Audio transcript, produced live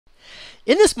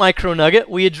In this MicroNugget,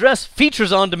 we address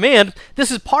features on demand.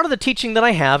 This is part of the teaching that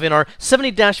I have in our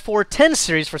 70-410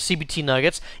 series for CBT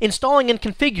Nuggets, installing and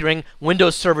configuring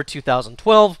Windows Server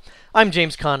 2012. I'm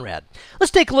James Conrad.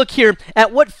 Let's take a look here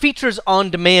at what features on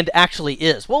demand actually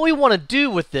is. What we want to do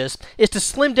with this is to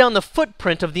slim down the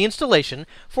footprint of the installation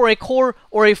for a core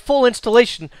or a full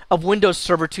installation of Windows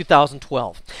Server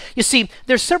 2012. You see,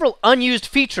 there's several unused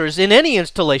features in any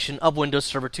installation of Windows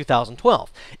Server 2012.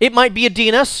 It might be a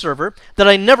DNS server that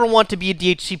I never want to be a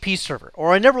DHCP server,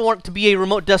 or I never want it to be a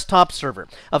remote desktop server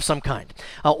of some kind.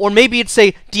 Or maybe it's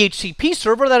a DHCP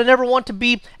server that I never want to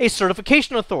be a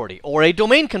certification authority or a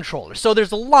domain controller. So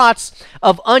there's lots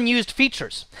of unused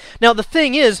features. Now the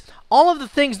thing is, all of the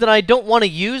things that I don't want to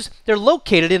use, they're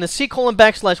located in a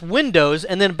 /Windows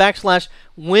and then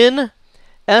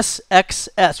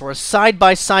 /WinSXS, or a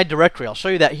side-by-side directory. I'll show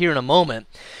you that here in a moment.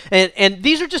 And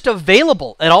these are just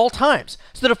available at all times,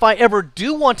 so that if I ever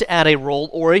do want to add a role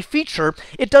or a feature,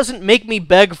 it doesn't make me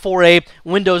beg for a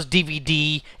Windows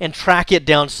DVD and track it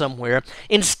down somewhere.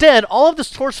 Instead, all of the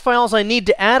source files I need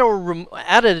to add or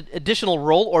add an additional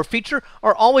role or feature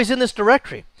are always in this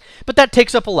directory. But that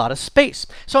takes up a lot of space.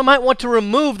 So I might want to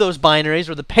remove those binaries,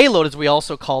 or the payload as we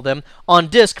also call them, on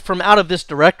disk from out of this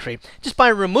directory. Just by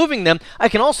removing them, I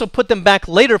can also put them back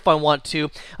later if I want to,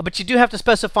 but you do have to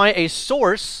specify a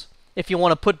source if you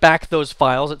want to put back those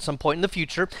files at some point in the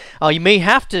future. You may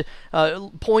have to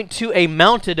point to a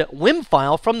mounted WIM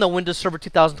file from the Windows Server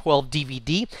 2012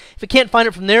 DVD. If it can't find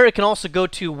it from there, it can also go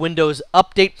to Windows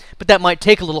Update, but that might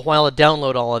take a little while to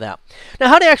download all of that. Now,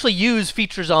 how to actually use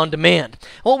features on demand?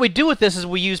 What we do with this is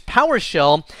we use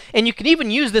PowerShell, and you can even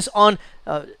use this on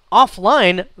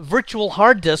offline virtual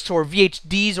hard disks, or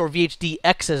VHDs or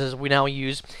VHDXs as we now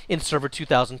use in Server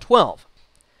 2012.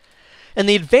 And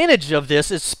the advantage of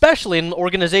this, especially in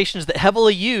organizations that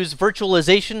heavily use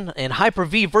virtualization and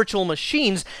Hyper-V virtual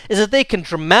machines, is that they can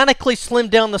dramatically slim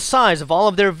down the size of all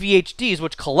of their VHDs,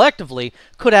 which collectively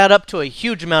could add up to a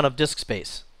huge amount of disk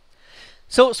space.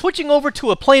 So switching over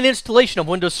to a plain installation of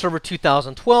Windows Server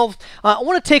 2012, I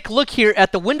want to take a look here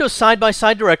at the Windows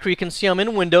side-by-side directory. You can see I'm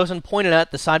in Windows and pointed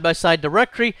at the side-by-side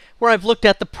directory where I've looked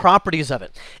at the properties of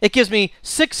it. It gives me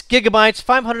 6 gigabytes,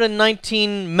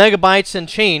 519 megabytes and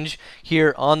change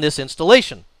here on this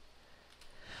installation.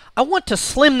 I want to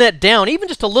slim that down. Even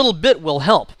just a little bit will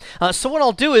help. So what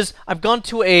I'll do is I've gone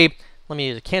to a, let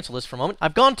me cancel this for a moment.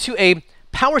 I've gone to a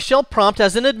PowerShell prompt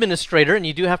as an administrator, and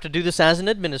you do have to do this as an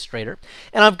administrator.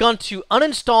 And I've gone to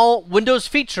uninstall Windows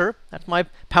feature. That's my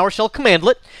PowerShell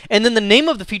commandlet. And then the name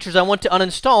of the features I want to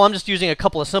uninstall, I'm just using a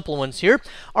couple of simple ones here,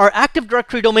 are Active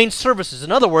Directory Domain Services.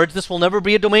 In other words, this will never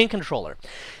be a domain controller.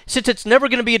 Since it's never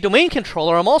going to be a domain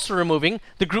controller, I'm also removing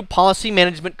the Group Policy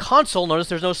Management Console. Notice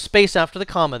there's no space after the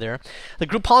comma there. The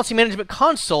Group Policy Management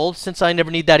Console, since I never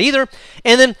need that either.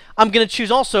 And then I'm going to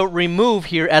choose also remove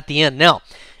here at the end. Now,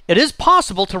 it is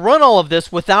possible to run all of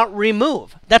this without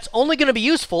remove. That's only going to be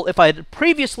useful if I had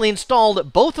previously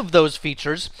installed both of those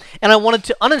features and I wanted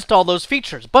to uninstall those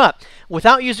features. But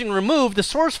without using remove, the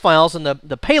source files and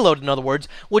the payload, in other words,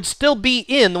 would still be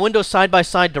in the Windows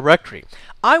side-by-side directory.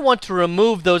 I want to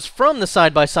remove those from the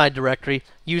side-by-side directory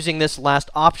using this last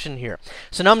option here.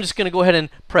 So now I'm just going to go ahead and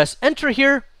press enter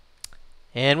here.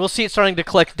 And we'll see it starting to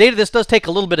collect data. This does take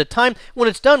a little bit of time. When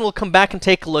it's done, we'll come back and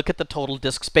take a look at the total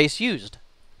disk space used.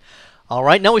 All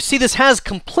right, now we see this has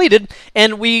completed,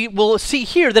 and we will see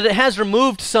here that it has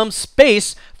removed some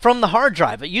space from the hard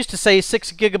drive. It used to say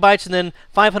 6 gigabytes and then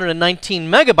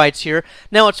 519 megabytes here.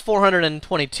 Now it's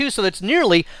 422, so that's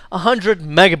nearly 100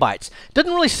 megabytes.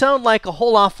 Doesn't really sound like a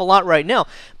whole awful lot right now,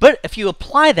 but if you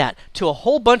apply that to a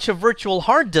whole bunch of virtual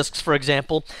hard disks, for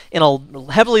example, in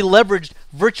a heavily leveraged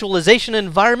virtualization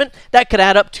environment, that could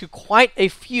add up to quite a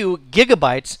few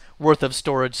gigabytes worth of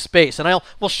storage space. And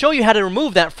we'll show you how to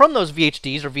remove that from those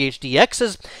VHDs or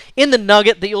VHDXs in the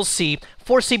nugget that you'll see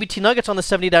for CBT Nuggets on the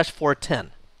 70-410.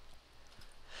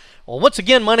 Well, once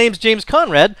again, my name's James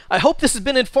Conrad. I hope this has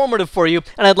been informative for you,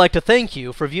 and I'd like to thank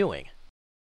you for viewing.